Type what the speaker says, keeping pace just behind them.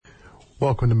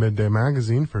Welcome to Midday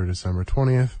Magazine for December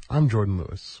 20th. I'm Jordan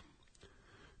Lewis.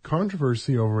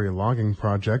 Controversy over a logging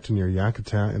project near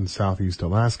Yakutat in southeast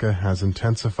Alaska has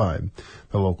intensified.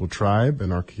 The local tribe,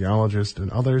 an archaeologist, and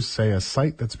others say a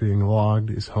site that's being logged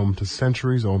is home to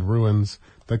centuries-old ruins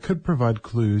that could provide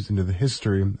clues into the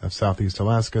history of southeast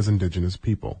Alaska's indigenous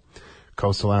people.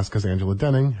 Coast Alaska's Angela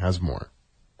Denning has more.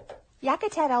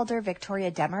 Yakutat elder Victoria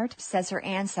Demert says her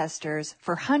ancestors,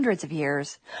 for hundreds of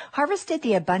years, harvested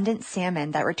the abundant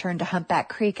salmon that returned to Humpback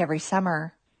Creek every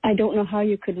summer. I don't know how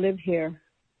you could live here,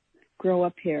 grow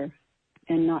up here,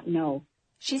 and not know.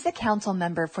 She's a council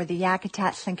member for the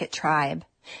Yakutat Sitka Tribe.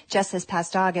 Just this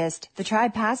past August, the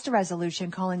tribe passed a resolution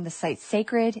calling the site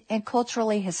sacred and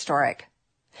culturally historic.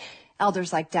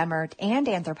 Elders like Demert and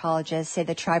anthropologists say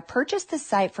the tribe purchased the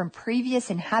site from previous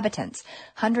inhabitants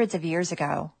hundreds of years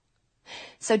ago.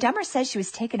 So Demert says she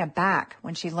was taken aback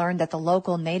when she learned that the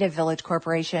local native village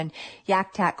corporation,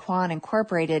 Yakutat Kwan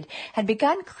Incorporated, had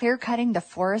begun clear-cutting the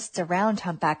forests around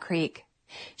Humpback Creek.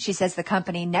 She says the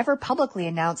company never publicly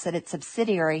announced that its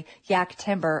subsidiary, Yak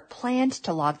Timber, planned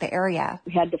to log the area.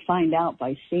 We had to find out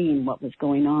by seeing what was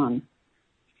going on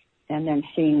and then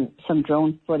seeing some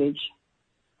drone footage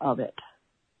of it,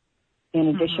 in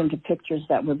addition to pictures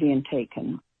that were being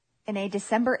taken. In a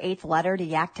December 8th letter to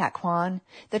Yakutat Kwan,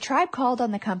 the tribe called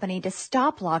on the company to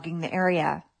stop logging the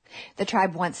area. The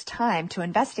tribe wants time to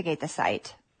investigate the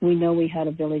site. We know we had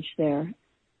a village there,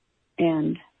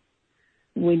 and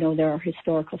we know there are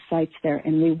historical sites there,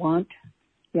 and we want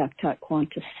Yakutat Kwan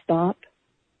to stop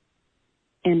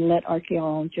and let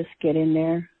archaeologists get in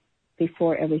there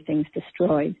before everything's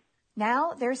destroyed.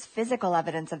 Now there's physical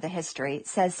evidence of the history,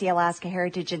 says the Alaska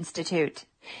Heritage Institute.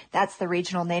 That's the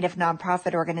regional Native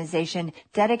nonprofit organization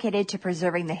dedicated to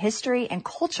preserving the history and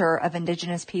culture of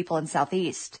Indigenous people in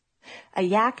Southeast. A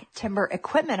Yak Timber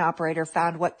equipment operator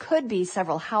found what could be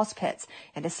several house pits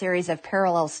and a series of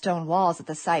parallel stone walls at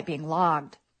the site being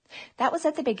logged. That was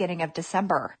at the beginning of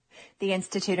December. The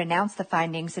Institute announced the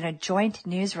findings in a joint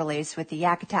news release with the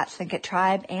Yakutat Sitka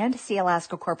Tribe and Sea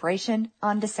Alaska Corporation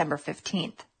on December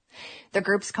 15th. The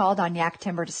groups called on Yak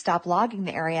Timber to stop logging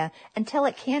the area until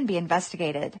it can be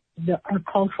investigated. Our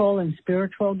cultural and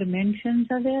spiritual dimensions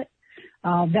of it,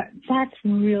 that's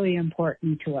really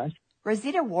important to us.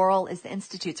 Rosita Worrell is the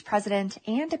Institute's president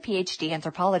and a PhD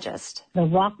anthropologist. The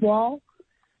rock wall,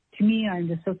 to me, I'm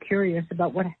just so curious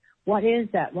about what is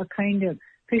that? What kind of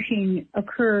fishing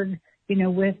occurred,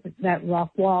 with that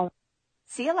rock wall?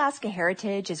 Sea Alaska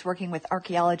Heritage is working with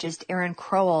archaeologist Aaron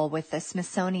Crowell with the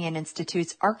Smithsonian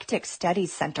Institute's Arctic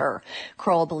Studies Center.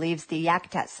 Crowell believes the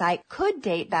Yakutat site could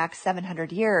date back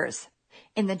 700 years.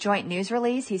 In the joint news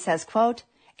release, he says, quote,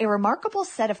 "A remarkable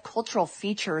set of cultural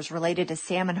features related to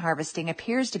salmon harvesting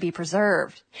appears to be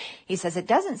preserved." He says it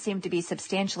doesn't seem to be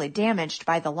substantially damaged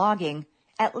by the logging,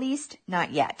 at least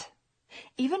not yet.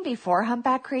 Even before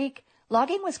Humpback Creek,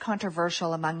 logging was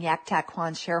controversial among Yakutat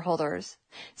Kwan's shareholders,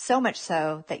 so much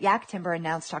so that Yak Timber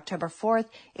announced October 4th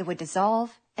it would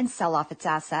dissolve and sell off its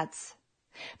assets.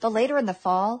 But later in the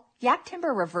fall, Yak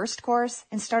Timber reversed course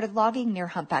and started logging near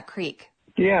Humpback Creek.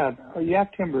 Yeah,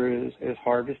 Yak Timber is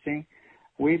harvesting.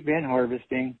 We've been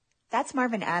harvesting. That's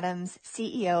Marvin Adams,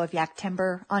 CEO of Yak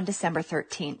Timber, on December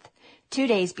 13th, 2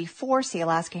 days before Sea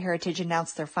Alaska Heritage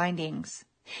announced their findings.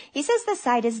 He says the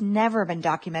site has never been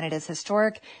documented as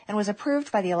historic and was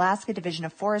approved by the Alaska Division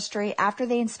of Forestry after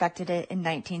they inspected it in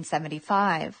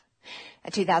 1975.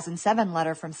 A 2007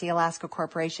 letter from Sea Alaska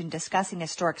Corporation discussing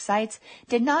historic sites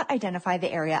did not identify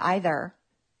the area either.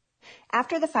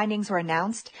 After the findings were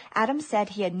announced, Adams said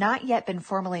he had not yet been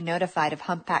formally notified of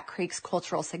Humpback Creek's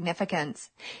cultural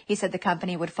significance. He said the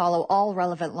company would follow all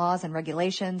relevant laws and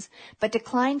regulations, but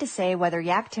declined to say whether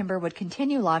Yak Timber would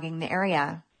continue logging the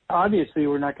area. Obviously,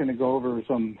 we're not going to go over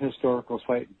some historical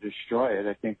site and destroy it.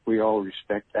 I think we all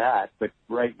respect that. But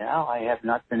right now, I have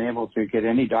not been able to get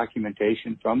any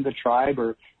documentation from the tribe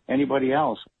or anybody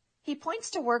else. He points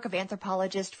to work of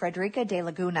anthropologist Frederica de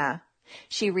Laguna.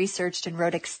 She researched and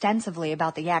wrote extensively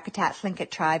about the Yakutat Tlingit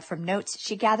tribe from notes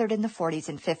she gathered in the 40s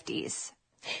and 50s.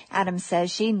 Adams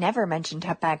says she never mentioned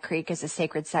Humpback Creek as a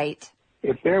sacred site.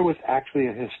 If there was actually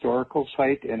a historical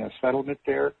site and a settlement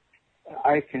there,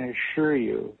 I can assure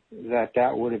you that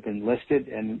would have been listed,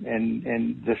 and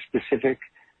the specific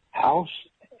house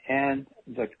and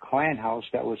the clan house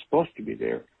that was supposed to be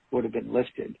there would have been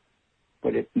listed,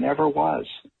 but it never was.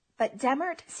 But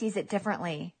Demert sees it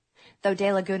differently. Though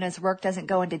De Laguna's work doesn't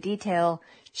go into detail,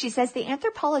 she says the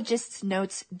anthropologist's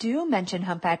notes do mention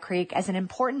Humpback Creek as an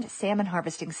important salmon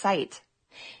harvesting site.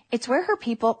 It's where her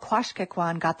people,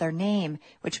 Quashkekwan, got their name,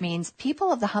 which means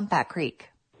people of the Humpback Creek.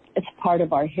 It's part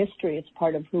of our history. It's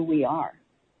part of who we are.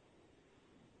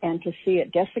 and to see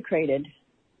it desecrated,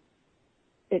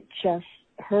 it just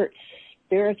hurts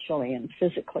spiritually and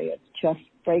physically. It just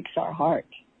breaks our heart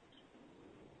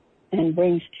and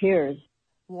brings tears.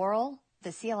 Worrell,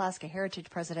 the Sea Alaska Heritage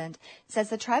president, says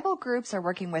the tribal groups are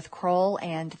working with Kroll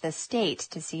and the state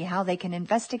to see how they can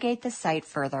investigate the site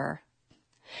further.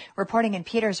 Reporting in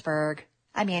Petersburg,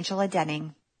 I'm Angela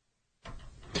Denning.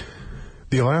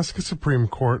 The Alaska Supreme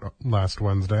Court last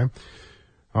Wednesday,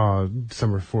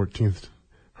 December 14th,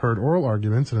 heard oral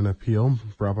arguments in an appeal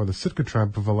brought by the Sitka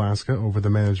Tribe of Alaska over the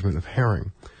management of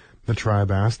herring. The tribe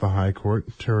asked the High Court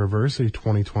to reverse a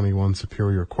 2021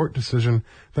 Superior Court decision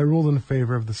that ruled in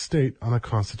favor of the state on a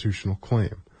constitutional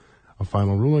claim. A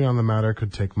final ruling on the matter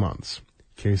could take months.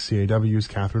 KCAW's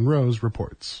Catherine Rose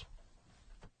reports.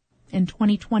 In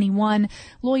 2021,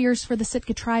 lawyers for the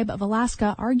Sitka Tribe of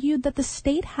Alaska argued that the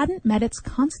state hadn't met its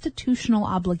constitutional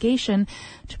obligation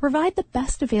to provide the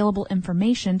best available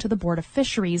information to the Board of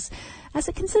Fisheries, as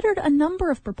it considered a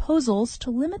number of proposals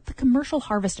to limit the commercial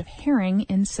harvest of herring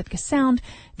in Sitka Sound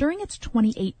during its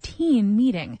 2018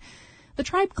 meeting. The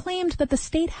tribe claimed that the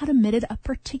state had omitted a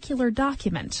particular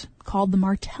document called the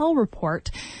Martel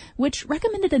Report, which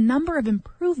recommended a number of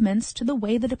improvements to the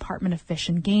way the Department of Fish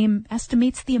and Game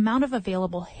estimates the amount of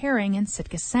available herring in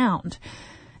Sitka Sound.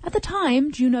 At the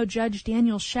time, Juneau Judge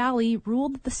Daniel Shalley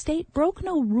ruled that the state broke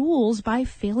no rules by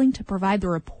failing to provide the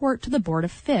report to the Board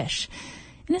of Fish.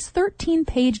 In his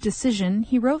 13-page decision,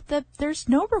 he wrote that there's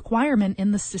no requirement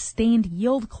in the sustained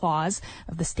yield clause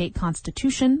of the state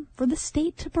constitution for the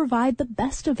state to provide the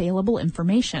best available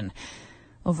information.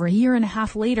 Over a year and a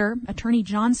half later, attorney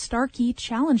John Starkey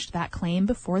challenged that claim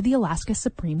before the Alaska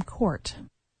Supreme Court.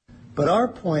 But our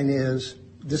point is,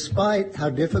 despite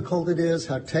how difficult it is,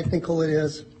 how technical it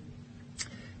is,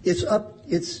 it's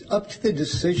up to the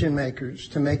decision makers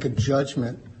to make a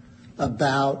judgment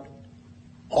about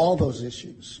all those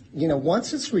issues. You know,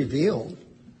 once it's revealed,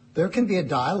 there can be a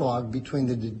dialogue between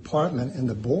the department and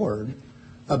the board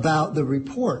about the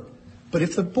report. But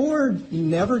if the board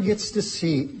never gets to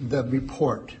see the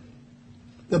report,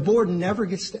 the board never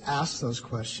gets to ask those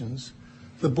questions,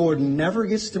 the board never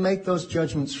gets to make those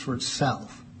judgments for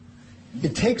itself,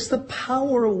 it takes the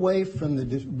power away from the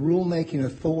rulemaking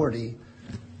authority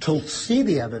to see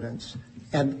the evidence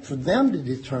and for them to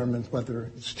determine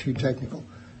whether it's too technical.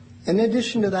 In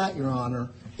addition to that, Your Honor,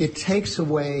 it takes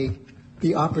away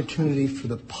the opportunity for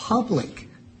the public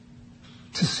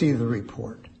to see the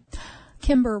report.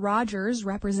 Kimber Rogers,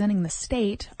 representing the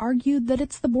state, argued that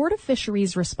it's the Board of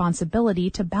Fisheries'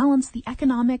 responsibility to balance the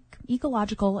economic,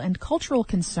 ecological, and cultural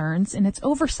concerns in its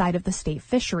oversight of the state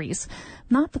fisheries,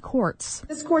 not the courts.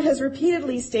 This court has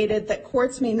repeatedly stated that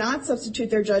courts may not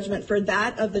substitute their judgment for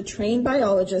that of the trained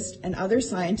biologists and other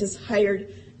scientists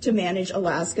hired to manage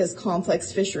Alaska's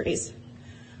complex fisheries.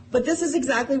 But this is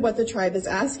exactly what the tribe is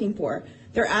asking for.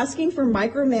 They're asking for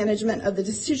micromanagement of the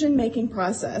decision-making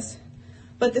process.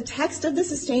 But the text of the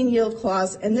sustained yield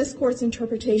clause and this court's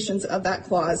interpretations of that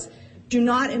clause do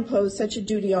not impose such a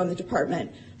duty on the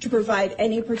department to provide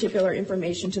any particular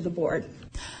information to the board.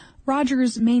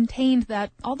 Rogers maintained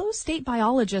that although state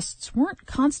biologists weren't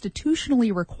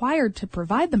constitutionally required to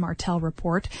provide the Martel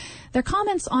Report, their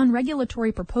comments on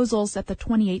regulatory proposals at the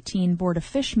 2018 Board of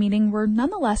Fish meeting were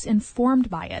nonetheless informed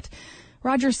by it.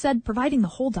 Rogers said providing the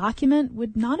whole document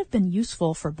would not have been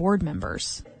useful for board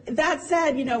members. That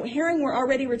said, herring were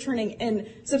already returning in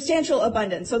substantial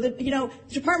abundance. So the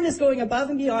department is going above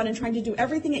and beyond and trying to do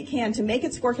everything it can to make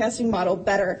its forecasting model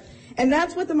better. And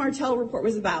that's what the Martel Report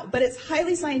was about. But it's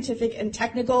highly scientific and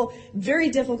technical, very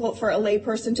difficult for a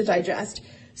layperson to digest.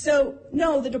 So,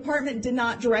 no, the department did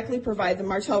not directly provide the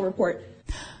Martel Report.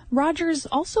 Rogers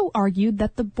also argued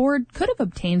that the board could have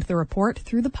obtained the report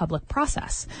through the public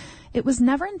process. It was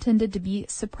never intended to be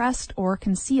suppressed or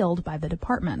concealed by the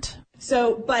department.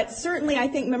 But certainly I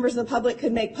think members of the public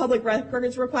could make public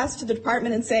records requests to the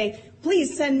department and say,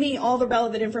 please send me all the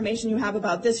relevant information you have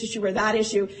about this issue or that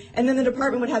issue. And then the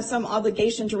department would have some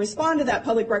obligation to respond to that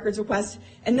public records request.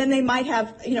 And then they might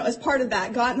have, as part of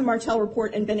that, gotten the Martel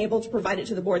Report and been able to provide it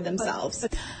to the board themselves.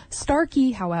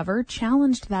 Starkey, however,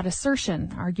 challenged that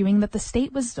assertion, arguing that the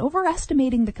state was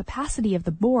overestimating the capacity of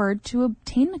the board to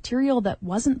obtain material that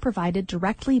wasn't provided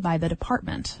directly by the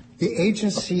department. The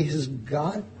agency has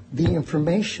got the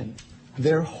information.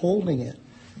 They're holding it.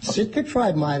 Sitka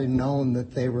Tribe might have known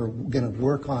that they were going to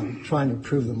work on trying to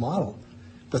improve the model,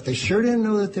 but they sure didn't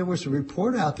know that there was a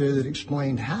report out there that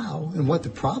explained how and what the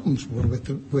problems were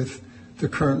with the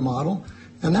current model,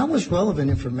 and that was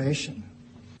relevant information.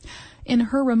 In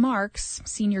her remarks,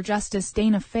 Senior Justice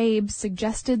Dana Fabe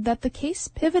suggested that the case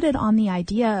pivoted on the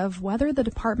idea of whether the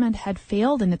department had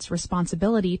failed in its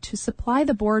responsibility to supply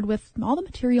the board with all the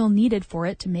material needed for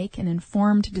it to make an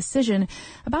informed decision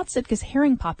about Sitka's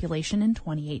herring population in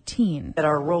 2018. That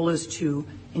our role is to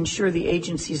ensure the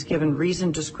agency is given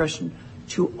reasoned discretion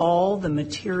to all the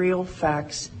material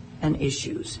facts and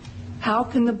issues. How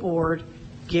can the board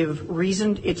give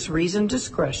its reasoned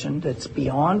discretion that's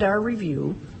beyond our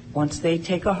review once they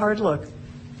take a hard look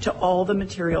to all the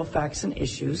material facts and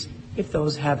issues if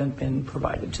those haven't been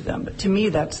provided to them? But to me,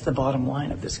 that's the bottom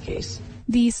line of this case.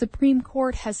 The Supreme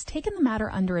Court has taken the matter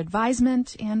under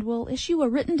advisement and will issue a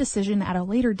written decision at a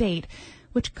later date,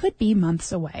 which could be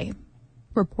months away.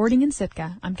 Reporting in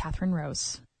Sitka, I'm Catherine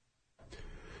Rose.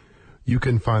 You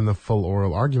can find the full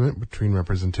oral argument between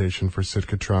representation for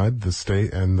Sitka Tribe, the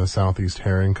state, and the Southeast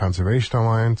Herring Conservation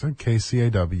Alliance at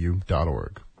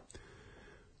kcaw.org.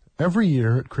 Every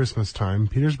year at Christmas time,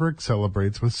 Petersburg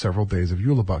celebrates with several days of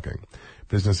Julebukking.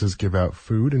 Businesses give out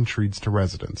food and treats to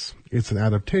residents. It's an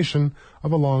adaptation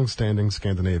of a long-standing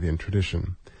Scandinavian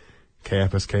tradition.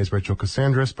 KFSK's Rachel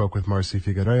Cassandra spoke with Marcy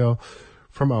Figueroa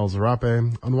from El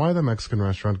Zarape on why the Mexican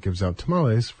restaurant gives out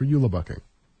tamales for Julebukking.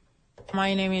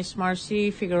 My name is Marcy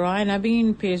Figueroa, and I've been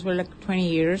in Petersburg like 20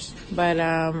 years, but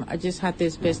I just had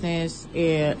this business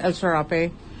in El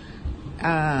Zarape.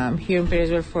 Here in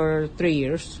Petersburg for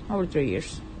over 3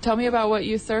 years. Tell me about what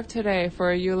you serve today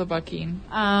for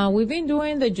Julebukking. We've been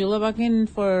doing the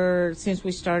Julebukking since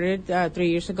we started 3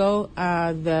 years ago.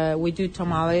 We do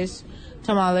tamale,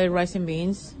 rice and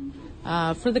beans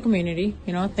for the community.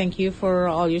 Thank you for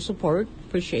all your support.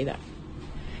 Appreciate that.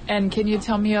 And can you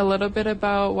tell me a little bit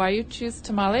about why you choose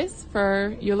tamales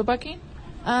for Julebukking?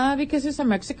 Because it's a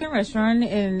Mexican restaurant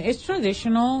and it's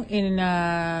traditional in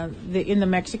the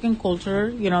Mexican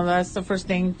culture. That's the first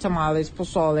thing: tamales,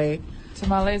 pozole.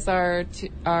 Tamales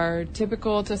are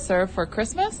typical to serve for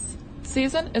Christmas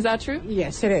season. Is that true?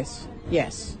 Yes, it is.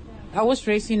 Yes, I was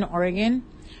raised in Oregon,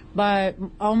 but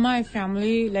all my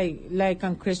family, like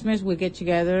on Christmas, we get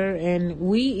together and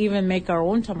we even make our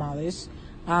own tamales.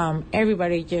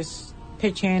 Everybody just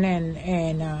pitch in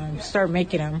and start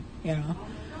making them.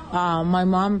 My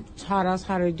mom taught us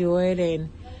how to do it, and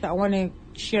I want to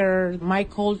share my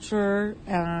culture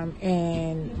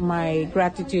and my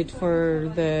gratitude for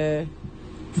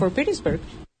Petersburg.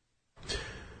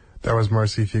 That was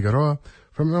Marcy Figueroa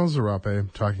from El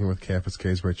Zarape talking with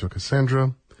KFSK's Rachel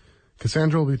Cassandra.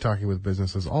 Cassandra will be talking with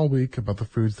businesses all week about the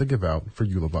foods they give out for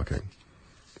Julebukking.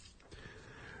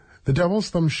 The Devil's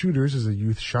Thumb Shooters is a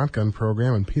youth shotgun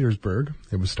program in Petersburg.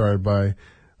 It was started by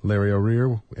Larry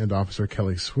O'Rear and Officer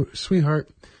Kelly Sweetheart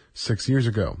 6 years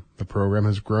ago. The program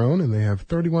has grown, and they have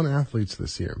 31 athletes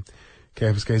this year.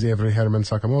 KFSK's Avery Hederman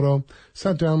Sakamoto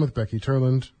sat down with Becky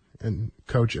Turland, and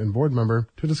coach and board member,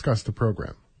 to discuss the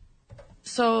program.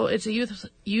 So it's a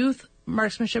youth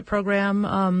marksmanship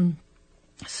program.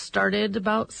 Started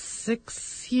about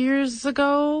 6 years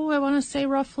ago, I want to say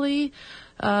roughly.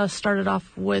 Started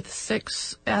off with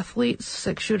 6 athletes,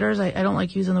 6 shooters. I don't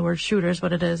like using the word shooters,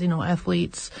 but it is,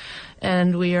 athletes.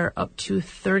 And we are up to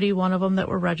 31 of them that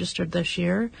were registered this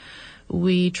year.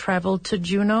 We traveled to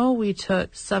Juneau. We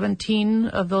took 17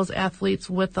 of those athletes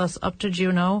with us up to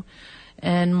Juneau.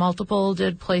 And multiple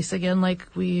did place again, like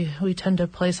we tend to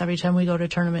place every time we go to a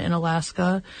tournament in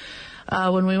Alaska.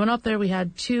 When we went up there, we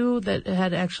had 2 that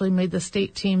had actually made the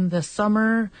state team this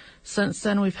summer. Since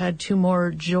then, we've had 2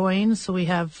 more join. So we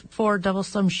have 4 Devil's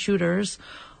Thumb shooters,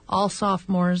 all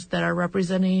sophomores that are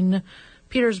representing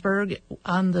Petersburg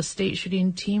on the state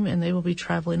shooting team, and they will be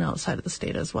traveling outside of the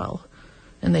state as well.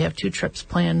 And they have 2 trips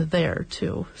planned there,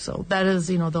 too. So that is,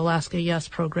 the Alaska Yes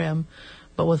program,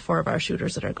 but with 4 of our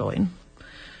shooters that are going.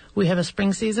 We have a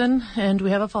spring season, and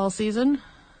we have a fall season.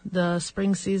 The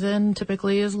spring season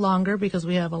typically is longer because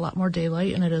we have a lot more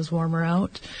daylight and it is warmer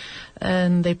out.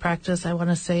 And they practice, I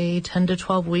want to say, 10 to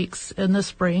 12 weeks in the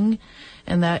spring.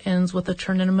 And that ends with a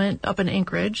tournament up in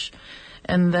Anchorage.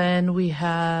 And then we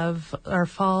have our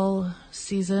fall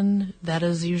season. That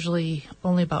is usually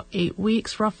only about 8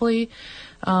 weeks, roughly.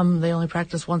 They only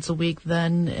practice once a week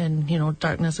then, and,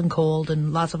 darkness and cold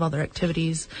and lots of other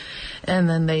activities. And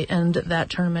then they end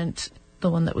that tournament, the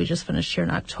one that we just finished here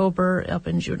in October, up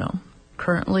in Juneau.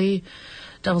 Currently,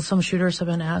 Devil's Thumb shooters have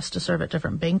been asked to serve at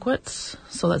different banquets.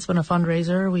 So that's been a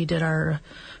fundraiser. We did our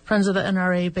Friends of the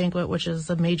NRA banquet, which is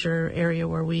a major area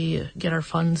where we get our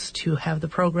funds to have the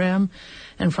program.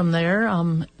 And from there,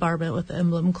 Barbet with the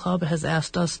Emblem Club has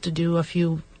asked us to do a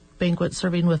few banquet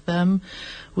serving with them.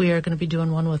 We are going to be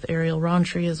doing one with Ariel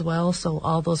Roundtree as well. So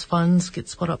all those funds get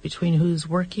split up between who's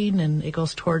working, and it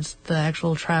goes towards the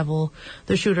actual travel,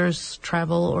 the shooters'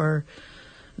 travel or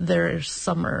their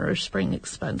summer or spring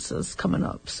expenses coming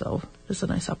up. So it's a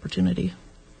nice opportunity.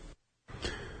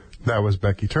 That was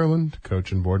Becky Turland,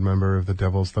 coach and board member of the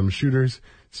Devil's Thumb Shooters,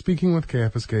 speaking with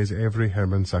KFSK's Avery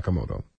Herman Sakamoto.